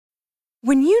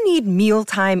When you need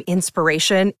mealtime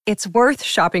inspiration, it's worth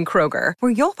shopping Kroger,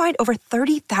 where you'll find over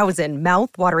 30,000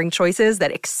 mouth-watering choices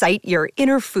that excite your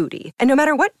inner foodie. And no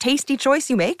matter what tasty choice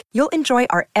you make, you'll enjoy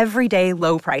our everyday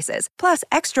low prices, plus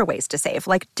extra ways to save,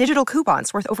 like digital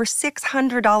coupons worth over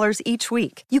 $600 each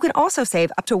week. You can also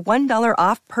save up to $1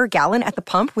 off per gallon at the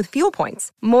pump with fuel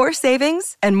points. More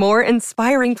savings and more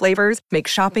inspiring flavors make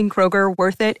shopping Kroger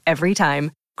worth it every time.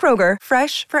 Kroger,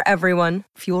 fresh for everyone.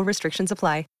 Fuel restrictions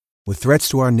apply. With threats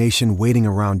to our nation waiting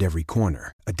around every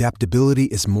corner, adaptability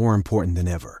is more important than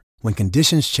ever. When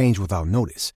conditions change without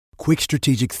notice, quick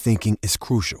strategic thinking is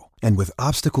crucial. And with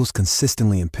obstacles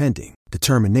consistently impending,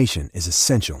 determination is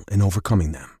essential in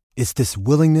overcoming them. It's this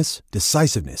willingness,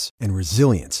 decisiveness, and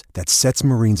resilience that sets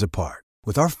Marines apart.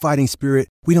 With our fighting spirit,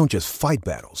 we don't just fight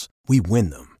battles, we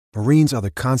win them. Marines are the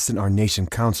constant our nation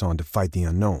counts on to fight the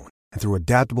unknown. And through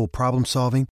adaptable problem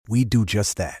solving, we do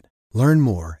just that. Learn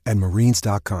more at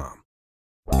marines.com.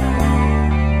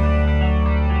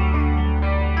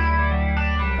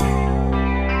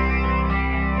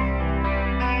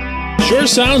 Sure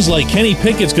sounds like Kenny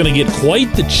Pickett's going to get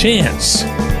quite the chance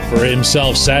for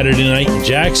himself Saturday night in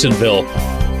Jacksonville.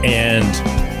 And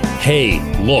hey,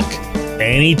 look,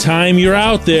 anytime you're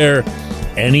out there,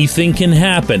 anything can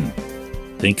happen.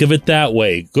 Think of it that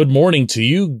way. Good morning to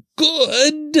you.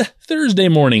 Good Thursday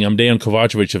morning. I'm Dan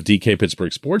Kovacevic of DK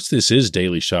Pittsburgh Sports. This is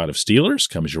Daily Shot of Steelers.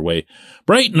 Comes your way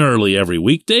bright and early every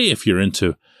weekday. If you're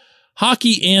into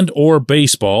hockey and or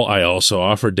baseball, I also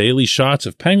offer daily shots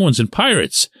of Penguins and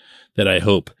Pirates that I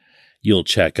hope you'll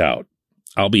check out.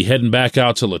 I'll be heading back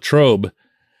out to Latrobe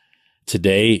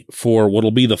today for what'll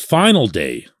be the final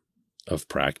day of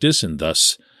practice and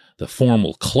thus the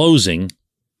formal closing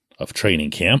of training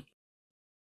camp.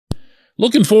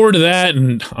 Looking forward to that,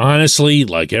 and honestly,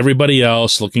 like everybody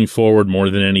else, looking forward more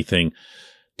than anything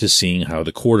to seeing how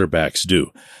the quarterbacks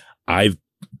do. I've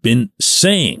been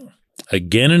saying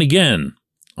again and again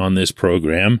on this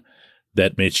program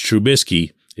that Mitch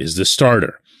Trubisky is the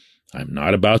starter. I'm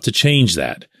not about to change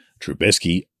that.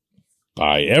 Trubisky,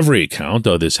 by every account,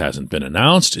 though this hasn't been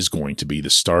announced, is going to be the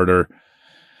starter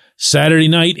Saturday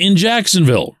night in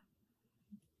Jacksonville.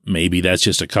 Maybe that's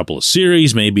just a couple of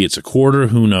series. Maybe it's a quarter.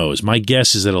 Who knows? My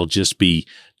guess is that it'll just be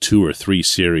 2 or 3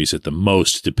 series at the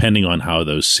most, depending on how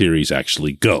those series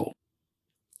actually go.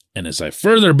 And as I've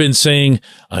further been saying,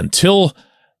 until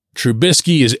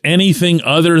Trubisky is anything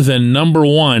other than number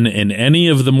one in any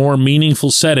of the more meaningful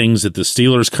settings that the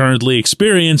Steelers currently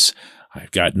experience,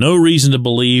 I've got no reason to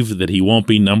believe that he won't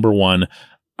be number one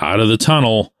out of the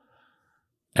tunnel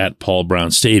at Paul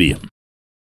Brown Stadium.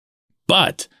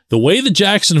 But the way the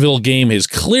Jacksonville game is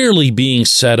clearly being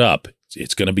set up,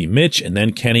 it's going to be Mitch and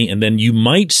then Kenny, and then you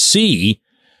might see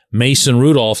Mason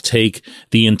Rudolph take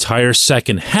the entire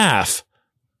second half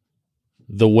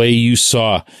the way you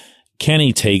saw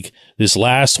Kenny take this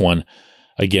last one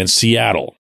against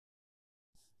Seattle.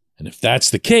 And if that's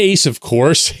the case, of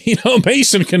course,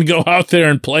 Mason can go out there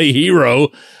and play hero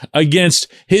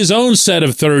against his own set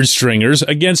of third stringers,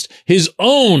 against his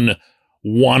own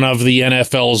one of the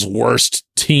NFL's worst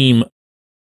team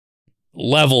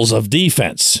levels of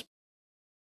defense.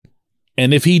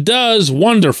 And if he does,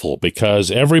 wonderful,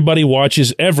 because everybody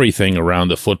watches everything around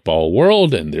the football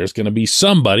world, and there's going to be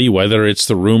somebody, whether it's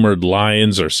the rumored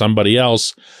Lions or somebody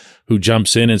else, who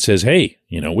jumps in and says, hey,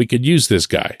 we could use this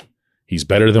guy. He's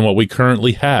better than what we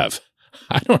currently have.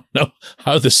 I don't know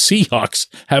how the Seahawks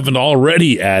haven't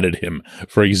already added him,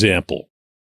 for example.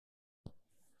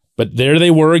 But there they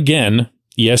were again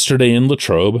yesterday in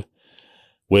Latrobe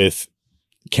with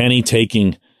Kenny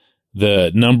taking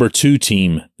the number 2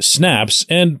 team snaps,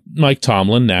 and Mike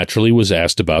Tomlin naturally was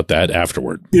asked about that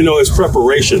afterward. It's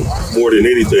preparation more than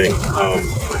anything.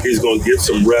 He's going to get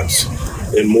some reps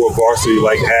and more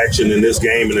varsity-like action in this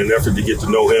game in an effort to get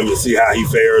to know him and see how he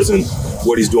fares, and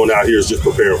what he's doing out here is just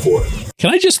preparing for it.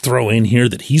 Can I just throw in here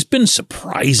that he's been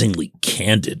surprisingly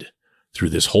candid through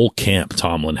this whole camp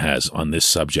Tomlin has on this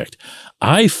subject.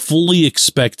 I fully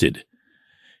expected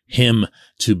him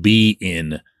to be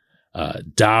in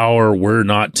dour, we're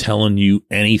not telling you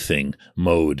anything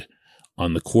mode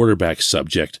on the quarterback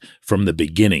subject from the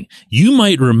beginning. You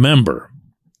might remember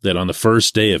that on the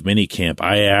first day of minicamp,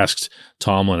 I asked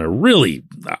Tomlin a really,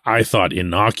 I thought,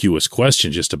 innocuous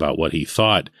question just about what he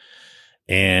thought.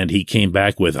 And he came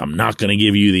back with, I'm not going to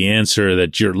give you the answer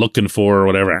that you're looking for or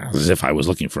whatever, as if I was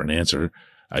looking for an answer.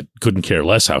 I couldn't care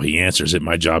less how he answers it.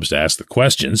 My job's to ask the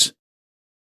questions.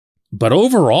 But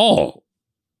overall,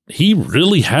 he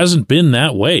really hasn't been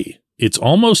that way. It's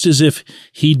almost as if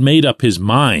he'd made up his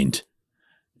mind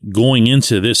going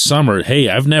into this summer, hey,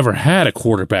 I've never had a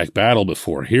quarterback battle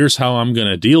before. Here's how I'm going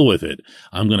to deal with it.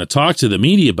 I'm going to talk to the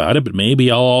media about it, but maybe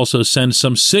I'll also send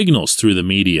some signals through the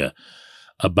media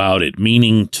about it,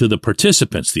 meaning to the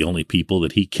participants, the only people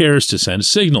that he cares to send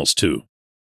signals to.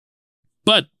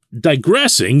 But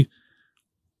digressing,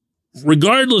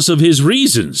 regardless of his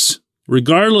reasons,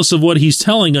 regardless of what he's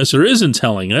telling us or isn't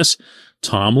telling us,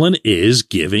 Tomlin is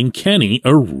giving Kenny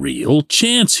a real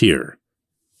chance here.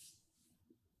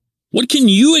 What can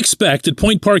you expect at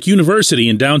Point Park University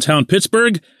in downtown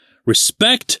Pittsburgh?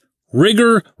 Respect,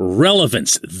 rigor,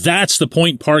 relevance. That's the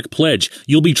Point Park pledge.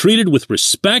 You'll be treated with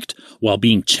respect while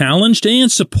being challenged and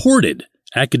supported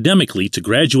academically to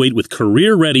graduate with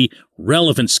career-ready,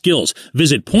 relevant skills.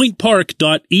 Visit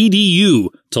pointpark.edu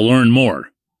to learn more.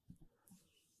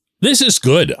 This is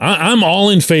good. I'm all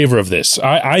in favor of this.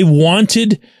 I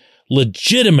wanted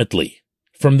legitimately,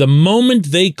 from the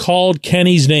moment they called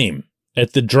Kenny's name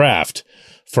at the draft,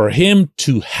 for him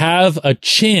to have a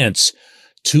chance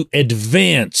to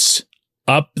advance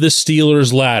up the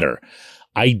Steelers' ladder.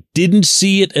 I didn't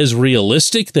see it as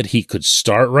realistic that he could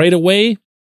start right away,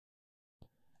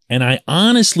 and I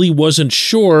honestly wasn't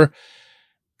sure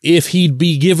if he'd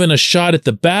be given a shot at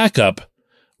the backup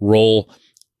role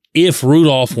if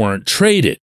Rudolph weren't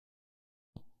traded.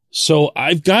 So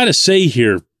I've got to say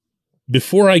here,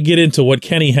 before I get into what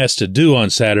Kenny has to do on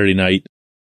Saturday night,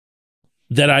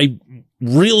 that I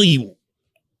really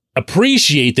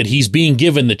appreciate that he's being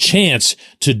given the chance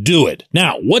to do it.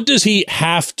 Now, what does he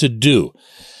have to do?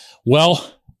 Well,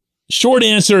 short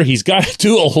answer, he's got to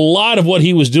do a lot of what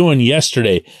he was doing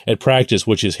yesterday at practice,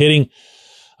 which is hitting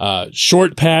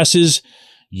short passes,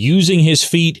 using his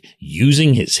feet,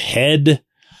 using his head,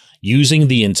 using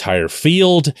the entire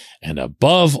field, and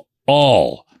above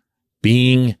all,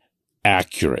 being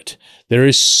accurate. There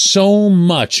is so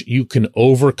much you can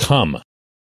overcome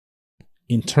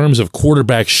in terms of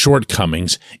quarterback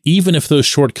shortcomings, even if those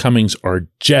shortcomings are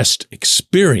just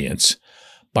experience,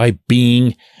 by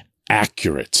being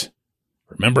accurate.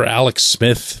 Remember Alex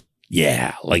Smith?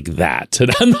 Yeah, like that.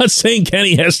 And I'm not saying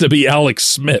Kenny has to be Alex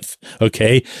Smith,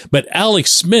 okay? But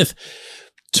Alex Smith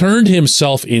turned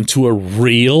himself into a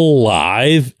real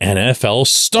live NFL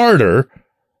starter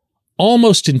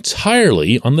almost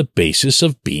entirely on the basis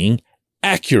of being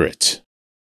accurate.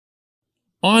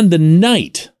 On the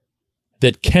night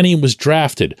that Kenny was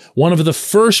drafted, one of the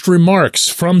first remarks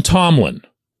from Tomlin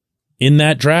in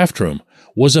that draft room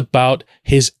was about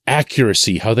his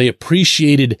accuracy, how they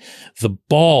appreciated the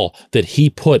ball that he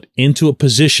put into a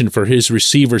position for his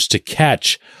receivers to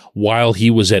catch while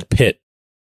he was at Pitt.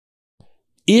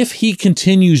 If he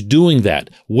continues doing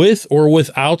that, with or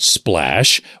without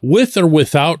splash, with or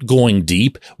without going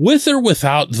deep, with or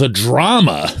without the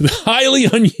drama, the highly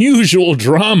unusual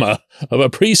drama of a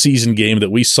preseason game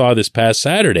that we saw this past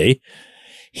Saturday,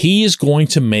 he is going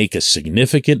to make a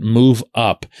significant move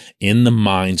up in the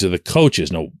minds of the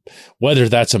coaches. Now, whether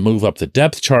that's a move up the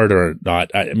depth chart or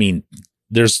not, I mean,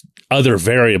 there's other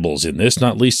variables in this,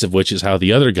 not least of which is how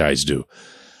the other guys do.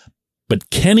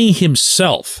 But Kenny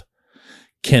himself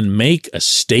can make a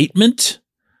statement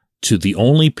to the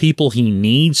only people he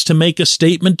needs to make a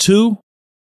statement to.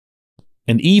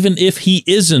 And even if he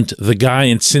isn't the guy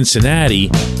in Cincinnati,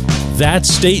 that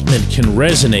statement can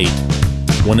resonate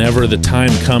whenever the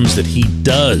time comes that he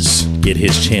does get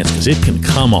his chance, because it can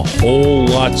come a whole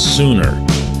lot sooner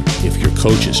if your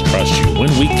coaches trust you. When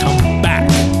we come back,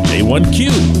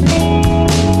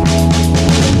 J1Q.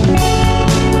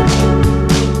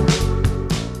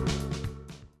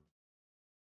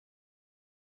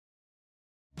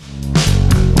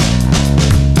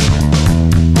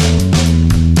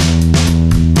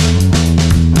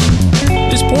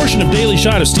 Of Daily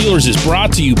Shot of Steelers is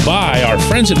brought to you by our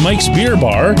friends at Mike's Beer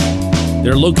Bar.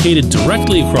 They're located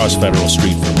directly across Federal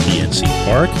Street from PNC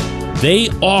Park. They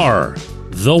are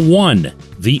the one,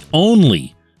 the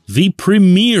only, the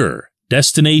premier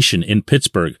destination in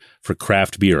Pittsburgh for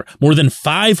craft beer. More than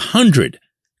 500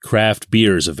 craft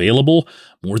beers available,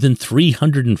 more than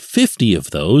 350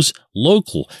 of those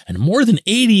local, and more than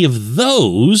 80 of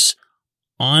those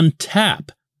on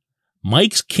tap.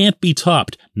 Mike's can't be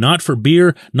topped, not for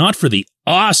beer, not for the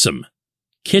awesome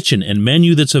kitchen and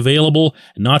menu that's available,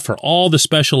 and not for all the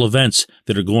special events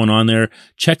that are going on there.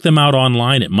 Check them out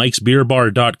online at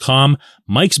mikesbeerbar.com.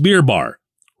 Mike's Beer Bar,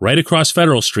 right across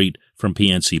Federal Street from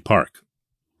PNC Park.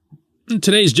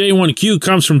 Today's J1Q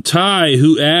comes from Ty,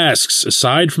 who asks,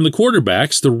 aside from the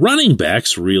quarterbacks, the running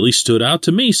backs really stood out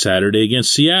to me Saturday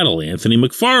against Seattle. Anthony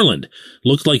McFarland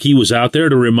looked like he was out there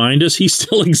to remind us he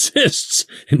still exists.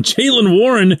 And Jaylen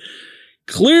Warren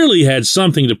clearly had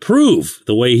something to prove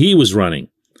the way he was running.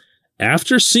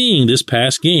 after seeing this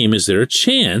past game, is there a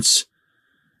chance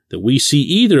that we see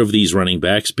either of these running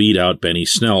backs beat out Benny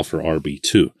Snell for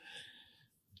RB2?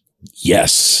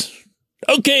 Yes.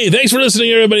 Okay, thanks for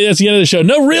listening, everybody. That's the end of the show.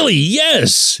 No, really,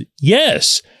 yes.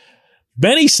 Yes.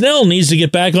 Benny Snell needs to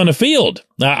get back on the field.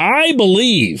 Now, I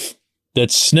believe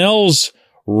that Snell's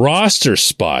roster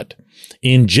spot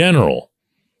in general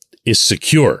is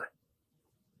secure.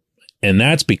 And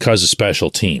that's because of special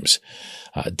teams.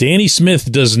 Danny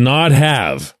Smith does not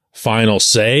have final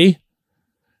say,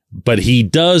 but he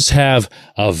does have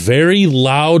a very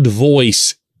loud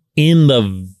voice in the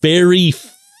very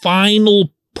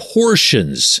final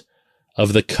portions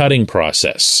of the cutting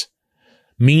process.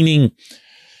 Meaning,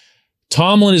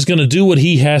 Tomlin is going to do what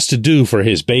he has to do for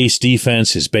his base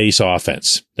defense, his base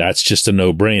offense. That's just a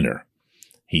no-brainer.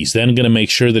 He's then going to make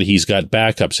sure that he's got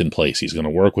backups in place. He's going to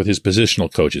work with his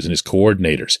positional coaches and his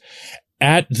coordinators.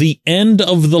 At the end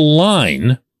of the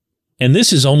line, and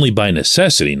this is only by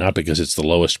necessity, not because it's the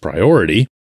lowest priority,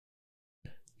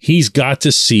 he's got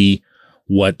to see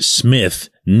what Smith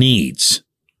needs,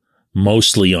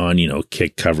 mostly on,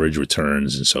 kick coverage,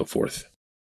 returns, and so forth.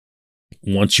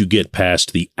 Once you get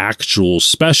past the actual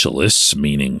specialists,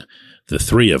 meaning the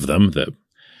three of them, the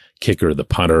kicker, the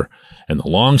punter, and the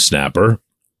long snapper,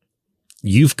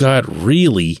 you've got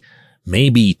really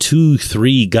maybe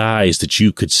 2-3 guys that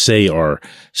you could say are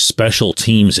special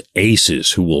teams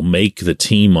aces who will make the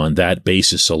team on that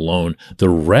basis alone. The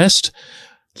rest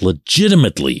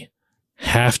legitimately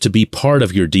have to be part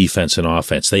of your defense and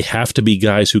offense. They have to be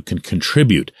guys who can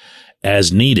contribute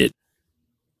as needed.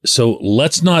 So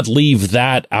let's not leave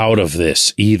that out of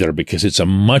this either, because it's a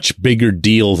much bigger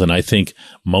deal than I think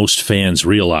most fans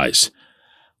realize.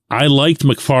 I liked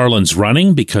McFarland's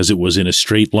running because it was in a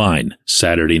straight line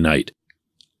Saturday night.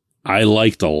 I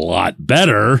liked a lot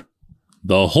better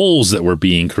the holes that were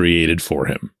being created for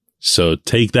him. So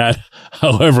take that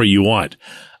however you want.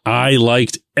 I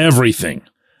liked everything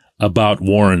about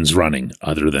Warren's running,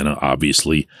 other than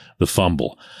obviously the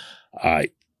fumble. I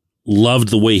loved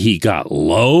the way he got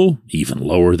low, even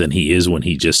lower than he is when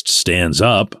he just stands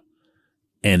up,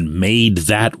 and made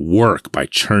that work by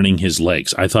churning his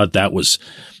legs. I thought that was,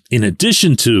 in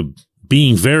addition to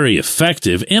being very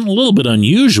effective and a little bit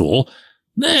unusual,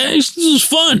 this was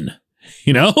fun.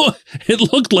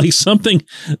 It looked like something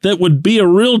that would be a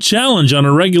real challenge on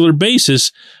a regular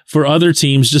basis for other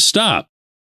teams to stop.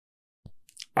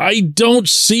 I don't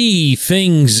see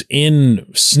things in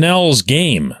Snell's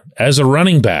game as a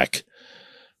running back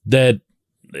that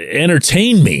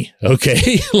entertain me,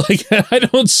 okay? I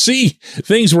don't see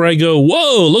things where I go,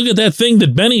 whoa, look at that thing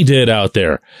that Benny did out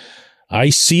there. I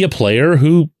see a player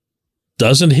who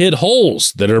doesn't hit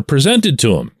holes that are presented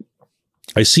to him.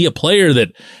 I see a player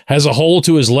that has a hole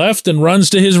to his left and runs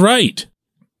to his right.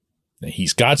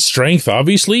 He's got strength,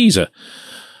 obviously. He's a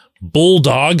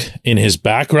bulldog in his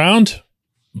background.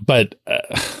 But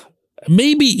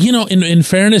maybe, in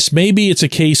fairness, maybe it's a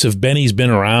case of Benny's been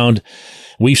around.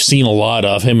 We've seen a lot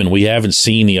of him, and we haven't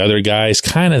seen the other guys.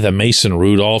 Kind of the Mason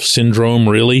Rudolph syndrome,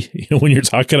 really, when you're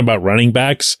talking about running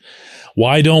backs.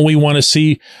 Why don't we want to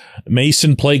see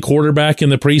Mason play quarterback in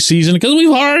the preseason? Because we've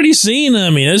already seen him. I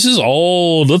mean, this is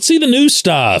old. Let's see the new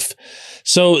stuff.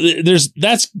 So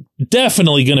that's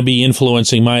definitely going to be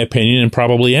influencing my opinion and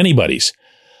probably anybody's.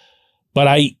 But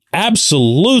I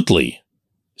absolutely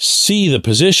see the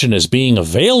position as being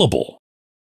available.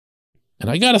 And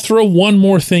I got to throw one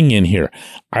more thing in here.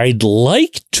 I'd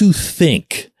like to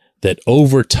think that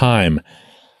over time,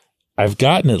 I've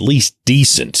gotten at least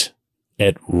decent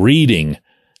at reading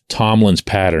Tomlin's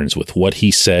patterns with what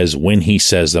he says, when he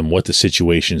says them, what the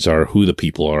situations are, who the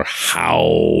people are,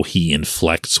 how he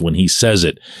inflects when he says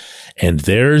it. And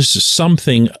there's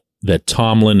something that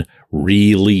Tomlin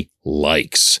really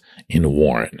likes in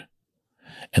Warren.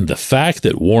 And the fact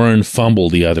that Warren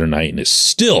fumbled the other night and is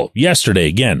still, yesterday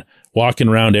again, walking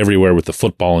around everywhere with the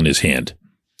football in his hand.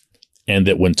 And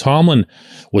that when Tomlin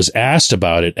was asked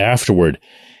about it afterward,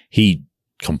 he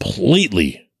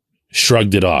completely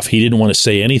shrugged it off. He didn't want to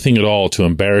say anything at all to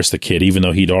embarrass the kid, even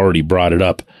though he'd already brought it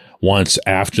up once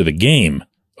after the game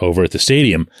over at the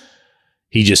stadium.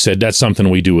 He just said, that's something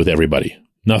we do with everybody.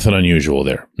 Nothing unusual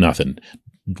there. Nothing.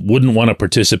 Wouldn't want to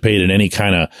participate in any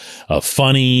kind of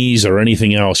funnies or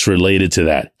anything else related to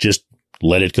that. Just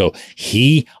let it go.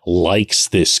 He likes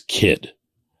this kid.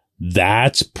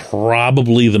 That's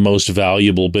probably the most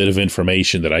valuable bit of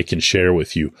information that I can share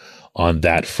with you on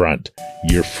that front.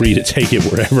 You're free to take it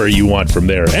wherever you want from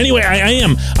there. Anyway,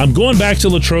 I'm going back to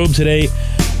Latrobe today.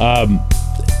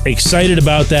 Excited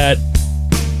about that.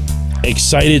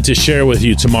 Excited to share with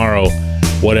you tomorrow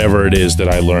whatever it is that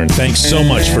I learned. Thanks so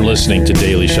much for listening to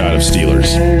Daily Shot of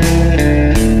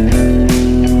Steelers.